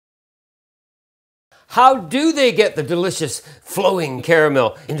How do they get the delicious flowing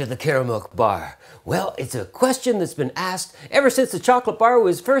caramel into the Caramilk bar? Well, it's a question that's been asked ever since the chocolate bar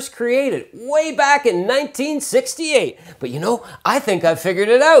was first created, way back in 1968. But you know, I think I've figured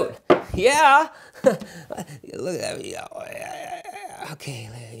it out. Yeah. Look at that.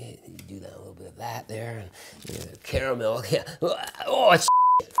 Okay, do that, a little bit of that there. And caramel. Yeah. Oh, it's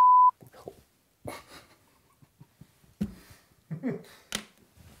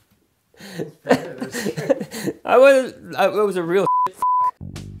I was a real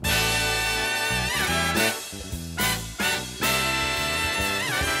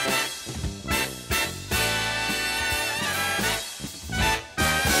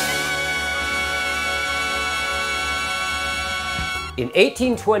In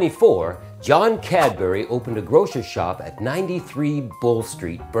 1824, John Cadbury opened a grocer's shop at 93 Bull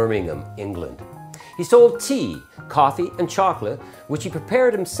Street, Birmingham, England. He sold tea, coffee, and chocolate, which he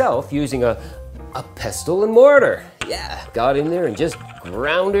prepared himself using a pestle and mortar. Yeah, got in there and just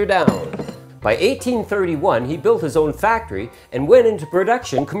ground her down. By 1831, he built his own factory and went into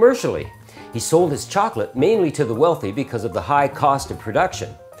production commercially. He sold his chocolate mainly to the wealthy because of the high cost of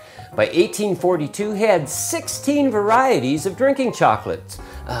production. By 1842, he had 16 varieties of drinking chocolates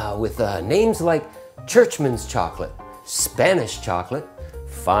with names like Churchman's chocolate, Spanish chocolate,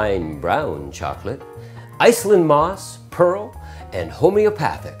 fine brown chocolate, Iceland moss, pearl, and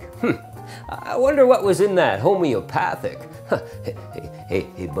homeopathic. I wonder what was in that homeopathic.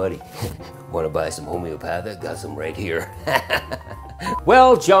 Hey, buddy, want to buy some homeopathic? Got some right here.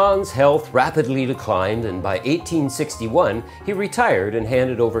 Well, John's health rapidly declined, and by 1861, he retired and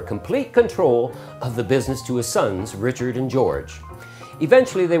handed over complete control of the business to his sons, Richard and George.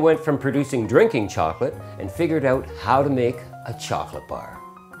 Eventually, they went from producing drinking chocolate and figured out how to make a chocolate bar.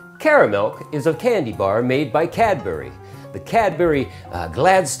 Caramilk is a candy bar made by Cadbury. The Cadbury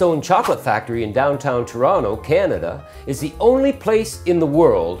Gladstone Chocolate Factory in downtown Toronto, Canada, is the only place in the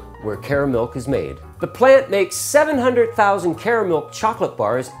world where Caramilk is made. The plant makes 700,000 Caramilk chocolate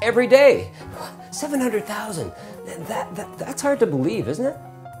bars every day. 700,000! That's hard to believe, isn't it?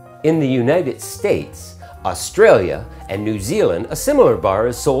 In the United States, Australia, and New Zealand, a similar bar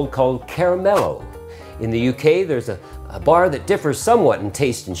is sold called Caramello. In the UK, there's a bar that differs somewhat in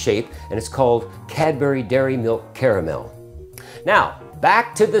taste and shape, and it's called Cadbury Dairy Milk Caramel. Now,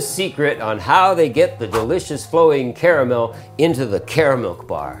 back to the secret on how they get the delicious flowing caramel into the Caramilk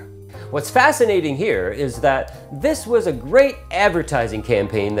bar. What's fascinating here is that this was a great advertising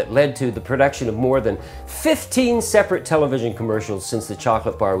campaign that led to the production of more than 15 separate television commercials since the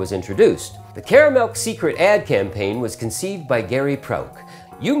chocolate bar was introduced. The Caramilk secret ad campaign was conceived by Gary Prouk.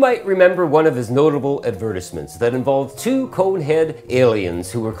 You might remember one of his notable advertisements that involved two cone-head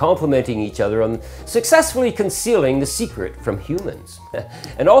aliens who were complimenting each other on successfully concealing the secret from humans,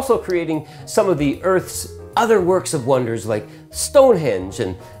 and also creating some of the Earth's other works of wonders like Stonehenge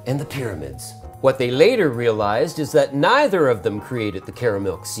and the pyramids. What they later realized is that neither of them created the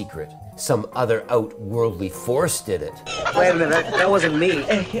Caramilk secret. Some other outworldly force did it. Wait a minute, that wasn't me.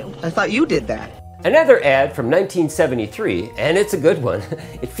 I thought you did that. Another ad from 1973, and it's a good one,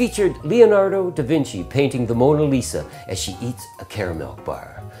 it featured Leonardo da Vinci painting the Mona Lisa as she eats a Caramilk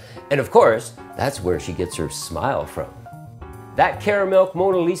bar. And of course, that's where she gets her smile from. That Caramilk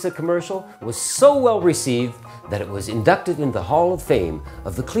Mona Lisa commercial was so well received that it was inducted into the Hall of Fame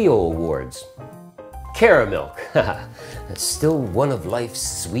of the Clio Awards. Caramilk, that's still one of life's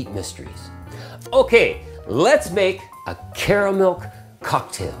sweet mysteries. Okay, let's make a Caramilk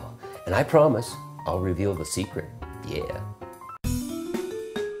cocktail, and I promise I'll reveal the secret. Yeah.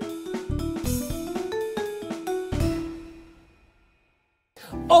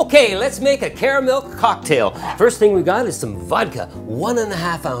 Okay, let's make a Caramilk cocktail. First thing we got is some vodka,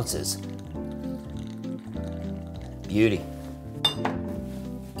 1.5 ounces. Beauty.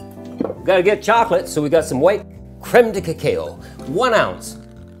 We gotta get chocolate, so we got some white creme de cacao, 1 ounce.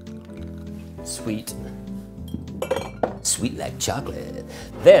 Sweet. Sweet like chocolate.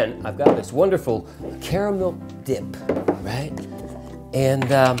 Then I've got this wonderful Caramilk dip, right? And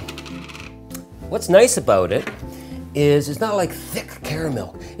what's nice about it is it's not like thick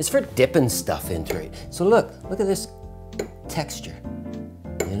caramel. It's for dipping stuff into it. So look at this texture,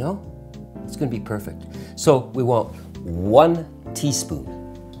 you know? It's gonna be perfect. So we want 1 teaspoon.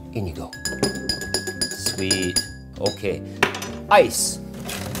 In you go. Sweet. Okay. Ice.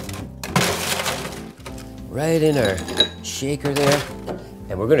 Right in our shaker there.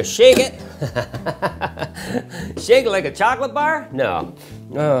 And we're gonna shake it. Shake it like a chocolate bar? No.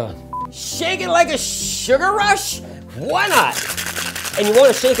 Shake it like a sugar rush? Why not? And you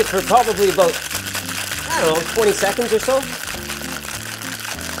wanna shake it for probably about, I don't know, 20 seconds or so.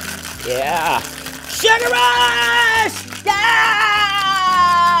 Yeah. Sugar rush!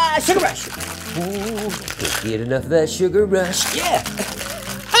 Yeah! Sugar rush! Ooh, can't get enough of that sugar rush. Yeah!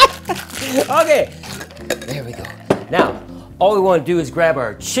 Okay, there we go. Now, all we want to do is grab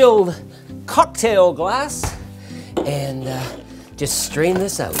our chilled cocktail glass and just strain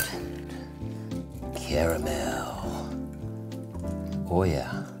this out. Caramel. Oh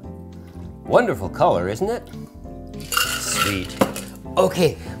yeah. Wonderful color, isn't it? Sweet.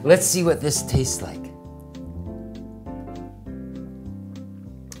 Okay, let's see what this tastes like.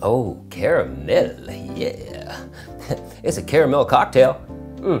 Oh, caramel, yeah. It's a caramel cocktail.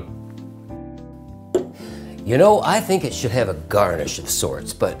 You know, I think it should have a garnish of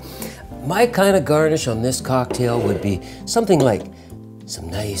sorts, but my kind of garnish on this cocktail would be something like some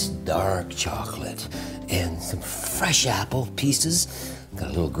nice dark chocolate and some fresh apple pieces. Got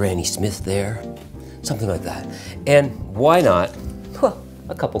a little Granny Smith there, something like that. And why not, well,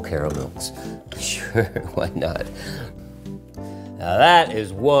 a couple caramels. Sure, why not? Now that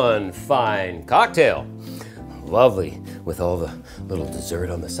is one fine cocktail. Lovely, with all the little dessert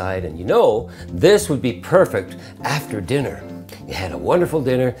on the side. And you know, this would be perfect after dinner. You had a wonderful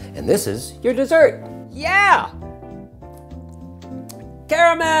dinner, and this is your dessert. Yeah!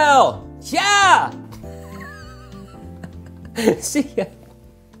 Caramel! Yeah! See ya.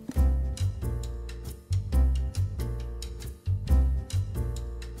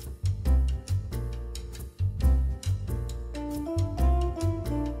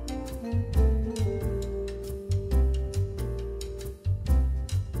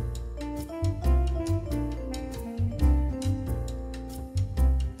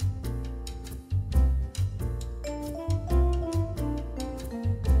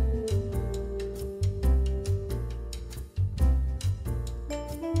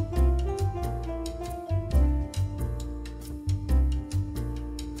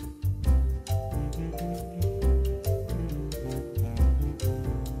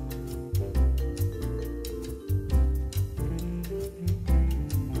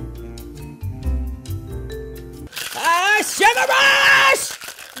 Sugar rush!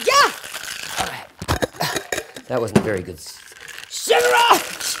 Yeah! All right. That wasn't very good. Sugar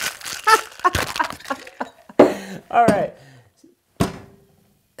rush! All right.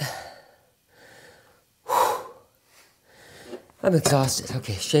 I'm exhausted.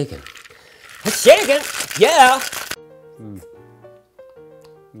 Okay, shaking. Shaking? Yeah!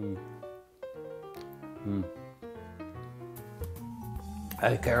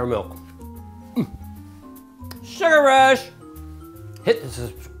 Hey, Caramilk. Sugar rush! Hit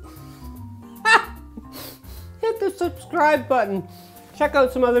the subscribe button. Check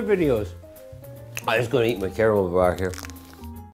out some other videos. I'm just gonna eat my caramel bar here.